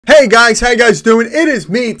Hey guys, how you guys doing? It is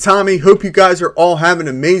me, Tommy. Hope you guys are all having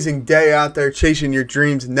an amazing day out there, chasing your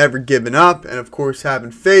dreams, never giving up, and of course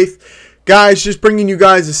having faith. Guys, just bringing you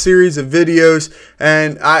guys a series of videos,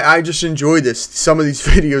 and I just enjoy this. Some of these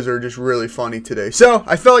videos are just really funny today. So,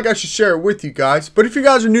 I felt like I should share it with you guys. But if you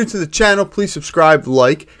guys are new to the channel, please subscribe,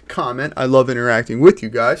 like, comment. I love interacting with you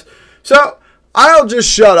guys. So, I'll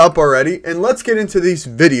just shut up already, and let's get into these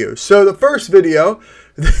videos. So, the first video...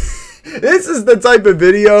 This is the type of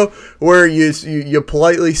video where you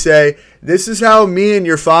politely say, "This is how me and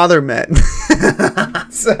your father met."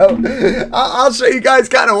 So I'll show you guys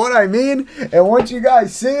kind of what I mean, and once you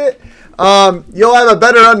guys see it, you'll have a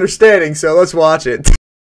better understanding. So let's watch it.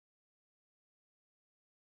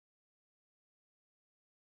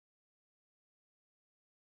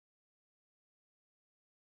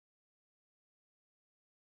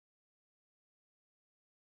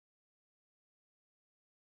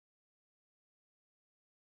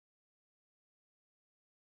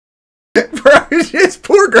 Bro, this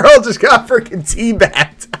poor girl just got freaking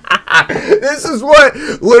teabagged. This is what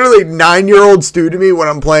literally 9-year-olds do to me when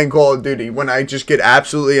I'm playing Call of Duty. When I just get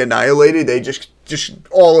absolutely annihilated, they just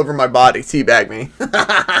all over my body teabag me.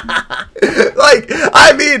 Like,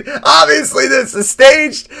 I mean, obviously this is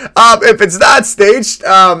staged. If it's not staged,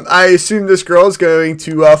 I assume this girl is going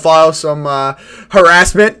to file some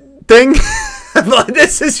harassment thing. But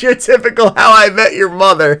this is your typical How I Met Your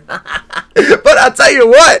Mother. But I'll tell you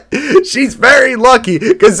what, she's very lucky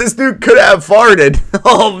because this dude could have farted.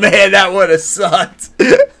 Oh man, that would have sucked.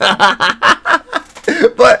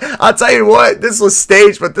 But I'll tell you what, this was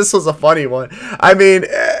staged, but this was a funny one. I mean,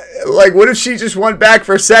 like, what if she just went back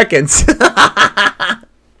for seconds?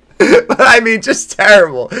 But I mean, just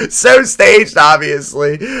terrible. So staged,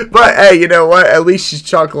 obviously. But hey, you know what? At least she's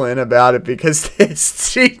chuckling about it because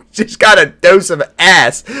she just got a dose of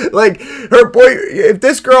ass. Like, her boy, if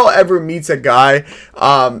this girl ever meets a guy,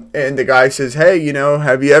 and the guy says, "Hey, you know,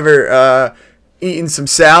 have you ever eaten some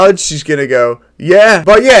salad?" She's gonna go, "Yeah."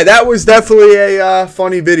 But yeah, that was definitely a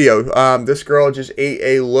funny video. This girl just ate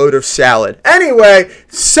a load of salad. Anyway,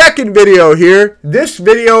 second video here. This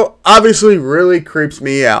video obviously really creeps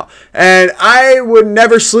me out, and I would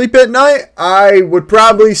never sleep at night. I would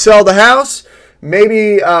probably sell the house,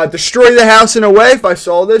 maybe destroy the house in a way if I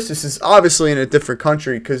saw this. This is obviously in a different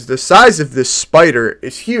country because the size of this spider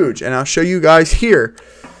is huge, and I'll show you guys here.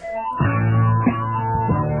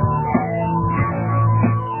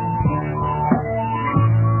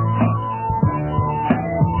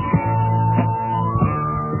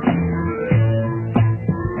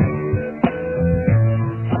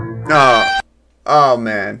 Oh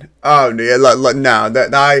man. Oh yeah, no,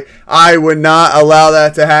 that I would not allow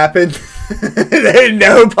that to happen. There's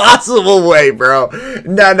no possible way, bro.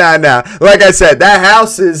 No. Like I said, that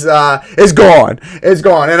house is gone. It's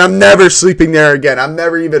gone, and I'm never sleeping there again. I'm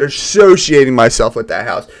never even associating myself with that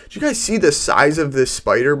house. Did you guys see the size of this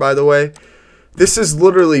spider, by the way? This is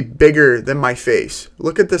literally bigger than my face.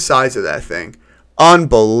 Look at the size of that thing.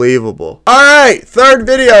 Unbelievable. All right, third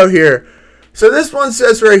video here. So this one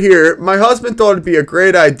says right here, "My husband thought it'd be a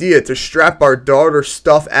great idea to strap our daughter's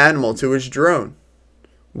stuffed animal to his drone."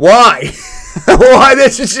 Why? Why?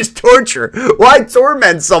 This is just torture. Why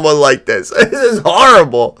torment someone like this? This is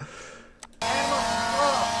horrible.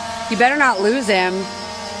 You better not lose him.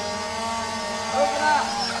 Open up.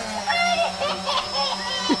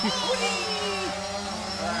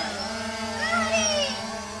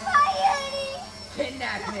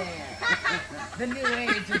 Kidnapping. The new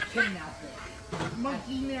age of kidnapping.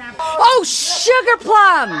 Monkey nap. Oh, Sugar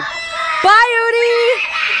Plum! Bye, Odie!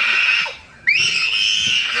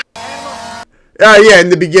 Yeah, in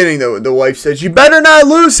the beginning, the wife says, "You better not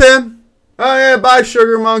lose him." "Oh yeah, bye,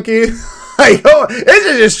 Sugar Monkey." Like, oh, this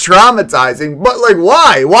is just traumatizing. But like,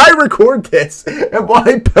 why? Why record this? And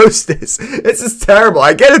why post this? This is terrible.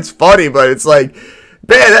 I get it's funny, but it's like,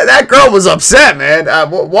 man, that girl was upset, man.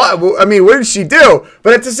 What? I mean, what did she do?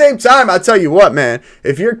 But at the same time, I'll tell you what, man.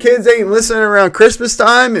 If your kids ain't listening around Christmas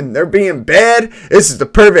time and they're being bad, this is the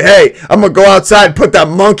perfect. Hey, I'm gonna go outside and put that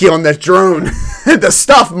monkey on that drone, the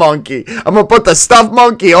stuffed monkey. I'm gonna put the stuffed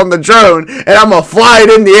monkey on the drone and I'm gonna fly it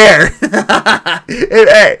in the air.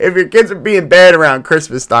 If your kids are being bad around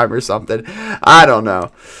Christmas time or something, I don't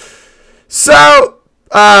know. So,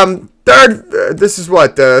 this is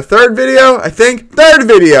what, the third video, I think? Third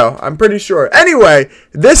video, I'm pretty sure. Anyway,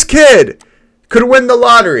 this kid could win the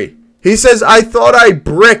lottery. He says, "I thought I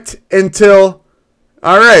bricked until..."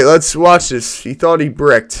 Alright, let's watch this. He thought he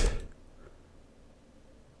bricked.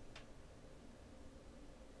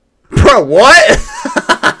 Bro, what?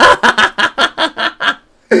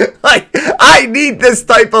 Like, I need this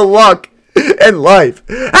type of luck in life.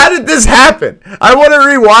 How did this happen? I want to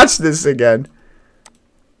rewatch this again.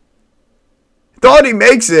 Thought he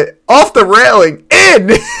makes it off the railing in.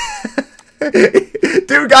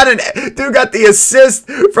 Dude got the assist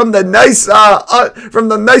from the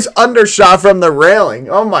nice undershot from the railing.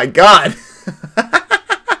 Oh my god.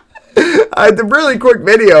 I had a really quick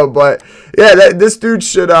video, but yeah, this dude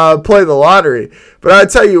should play the lottery. But I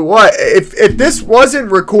tell you what, if this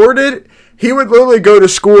wasn't recorded, he would literally go to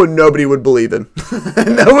school and nobody would believe him.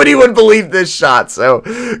 Nobody would believe this shot. So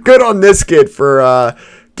good on this kid for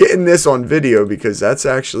getting this on video, because that's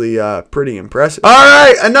actually pretty impressive. All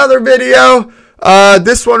right, another video.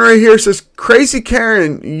 This one right here says, "Crazy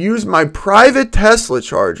Karen used my private Tesla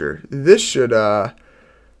charger." This should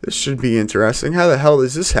be interesting. How the hell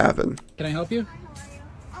does this happen? Can I help you?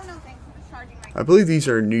 Oh no, thanks. I'm just charging my I believe these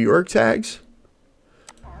are New York tags.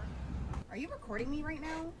 car. Are you recording me right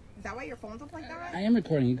now? Is that why your phone's up like that? I am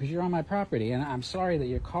recording you because you're on my property, and I'm sorry that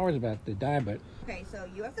your car is about to die, but... Okay, so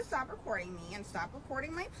you have to stop recording me and stop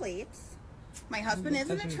recording my plates. My husband is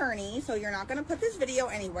an attorney, so you're not going to put this video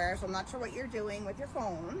anywhere, so I'm not sure what you're doing with your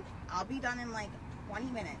phone. I'll be done in like 20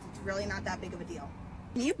 minutes. It's really not that big of a deal.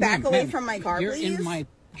 Can you back away from my car, you're please? You're in my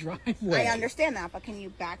driveway. I understand that, but can you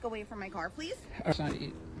back away from my car, please?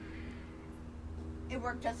 It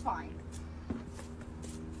worked just fine.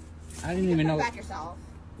 I didn't even know... Back yourself.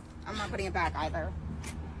 I'm not putting it back either.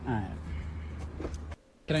 Alright.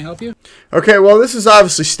 Can I help you? Okay, well, this is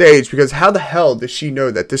obviously staged, because how the hell does she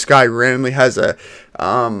know that this guy randomly has a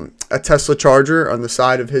Tesla charger on the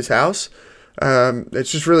side of his house?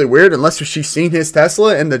 It's just really weird, unless she's seen his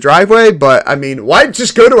Tesla in the driveway. But I mean, why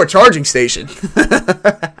just go to a charging station?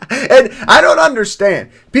 And I don't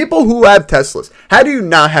understand people who have Teslas. How do you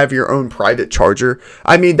not have your own private charger?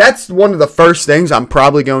 I mean, that's one of the first things I'm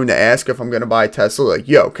probably going to ask if I'm going to buy a Tesla. Like,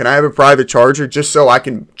 yo, can I have a private charger just so I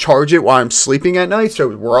can charge it while I'm sleeping at night,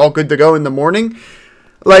 so we're all good to go in the morning?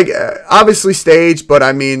 Like, obviously staged, but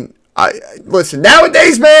I mean, listen,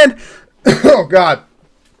 nowadays, man. Oh God.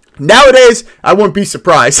 Nowadays, I wouldn't be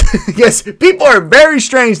surprised. Yes, people are very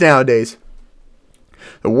strange nowadays.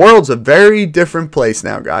 The world's a very different place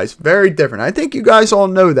now, guys. Very different. I think you guys all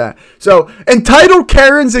know that. So, entitled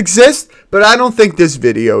Karens exist, but I don't think this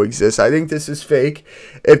video exists. I think this is fake.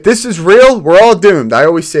 If this is real, we're all doomed. I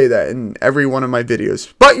always say that in every one of my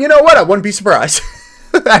videos. But you know what? I wouldn't be surprised.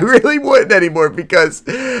 I really wouldn't anymore, because,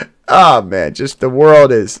 oh man, just the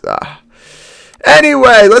world is...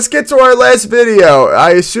 Anyway, let's get to our last video.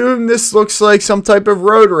 I assume this looks like some type of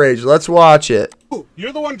road rage. Let's watch it.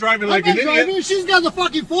 You're the one driving like an idiot. She's got the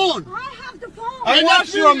fucking phone. I have the phone. I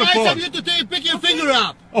watched you on the I phone. said you to pick your finger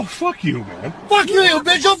up. Oh, fuck you, man. Fuck you, you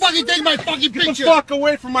bitch. Don't fucking take my fucking Get the picture. fuck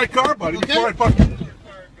away from my car, buddy. Okay. Before I fucking...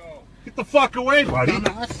 Get the fuck away, buddy.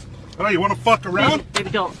 Dumbass. Oh, you want to fuck around? Baby,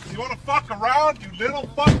 don't. You want to fuck around, you little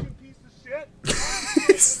fucking piece of shit?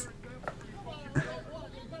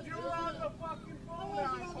 You're on the fucking phone,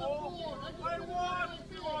 asshole. I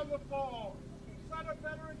watched you on the phone. Set a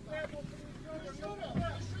better example for the children.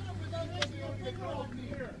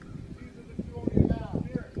 Here. These are the two only adults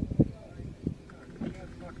here. That's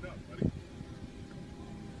fucked up, buddy.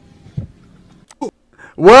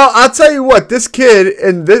 Well, I'll tell you what, this kid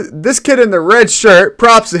in the red shirt,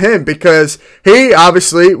 props to him, because he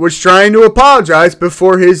obviously was trying to apologize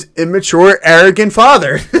before his immature, arrogant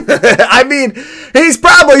father. I mean, he's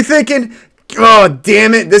probably thinking, oh,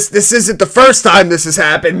 damn it, this isn't the first time this has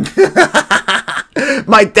happened.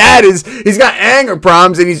 My dad he's got anger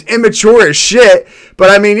problems and he's immature as shit. But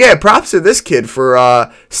I mean, yeah, props to this kid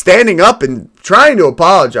for standing up and trying to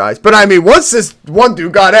apologize. But I mean, once this one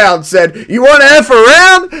dude got out and said, "You want to F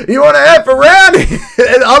around? You want to F around?"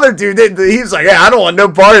 And the other dude, he was like, "Yeah, I don't want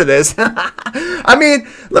no part of this." I mean,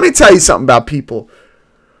 let me tell you something about people.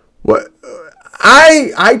 What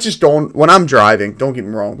I just don't, when I'm driving, don't get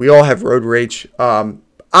me wrong, we all have road rage.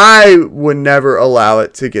 I would never allow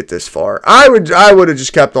it to get this far. I would have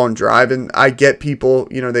just kept on driving. I get people,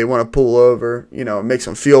 you know, they want to pull over, you know, it makes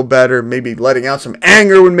them feel better. Maybe letting out some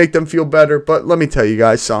anger would make them feel better. But let me tell you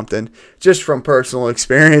guys something, just from personal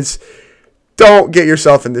experience. Don't get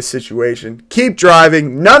yourself in this situation. Keep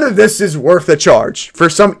driving. None of this is worth a charge for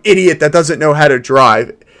some idiot that doesn't know how to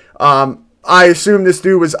drive. I assume this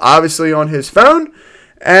dude was obviously on his phone.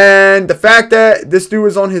 And the fact that this dude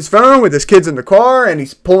was on his phone with his kids in the car and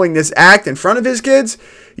he's pulling this act in front of his kids,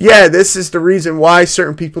 yeah, this is the reason why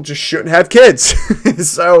certain people just shouldn't have kids.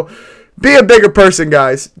 So be a bigger person,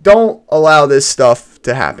 guys. Don't allow this stuff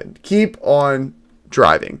to happen. Keep on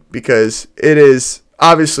driving, because it is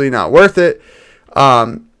obviously not worth it.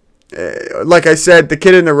 Like I said, the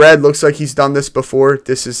kid in the red looks like he's done this before.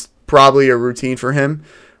 This is probably a routine for him.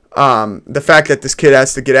 The fact that this kid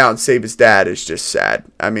has to get out and save his dad is just sad.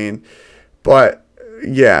 I mean, but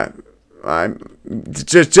yeah, I'm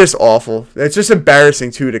just awful. It's just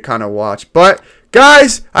embarrassing too to kind of watch. But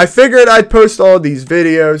guys, I figured I'd post all these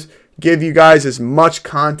videos, give you guys as much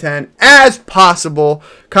content as possible,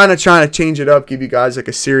 kind of trying to change it up, give you guys like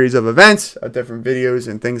a series of events of different videos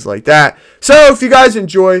and things like that. So if you guys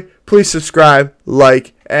enjoy, please subscribe,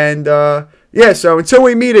 like, and yeah, so until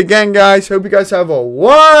we meet again, guys, hope you guys have a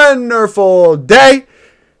wonderful day.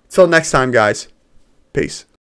 Until next time, guys, peace.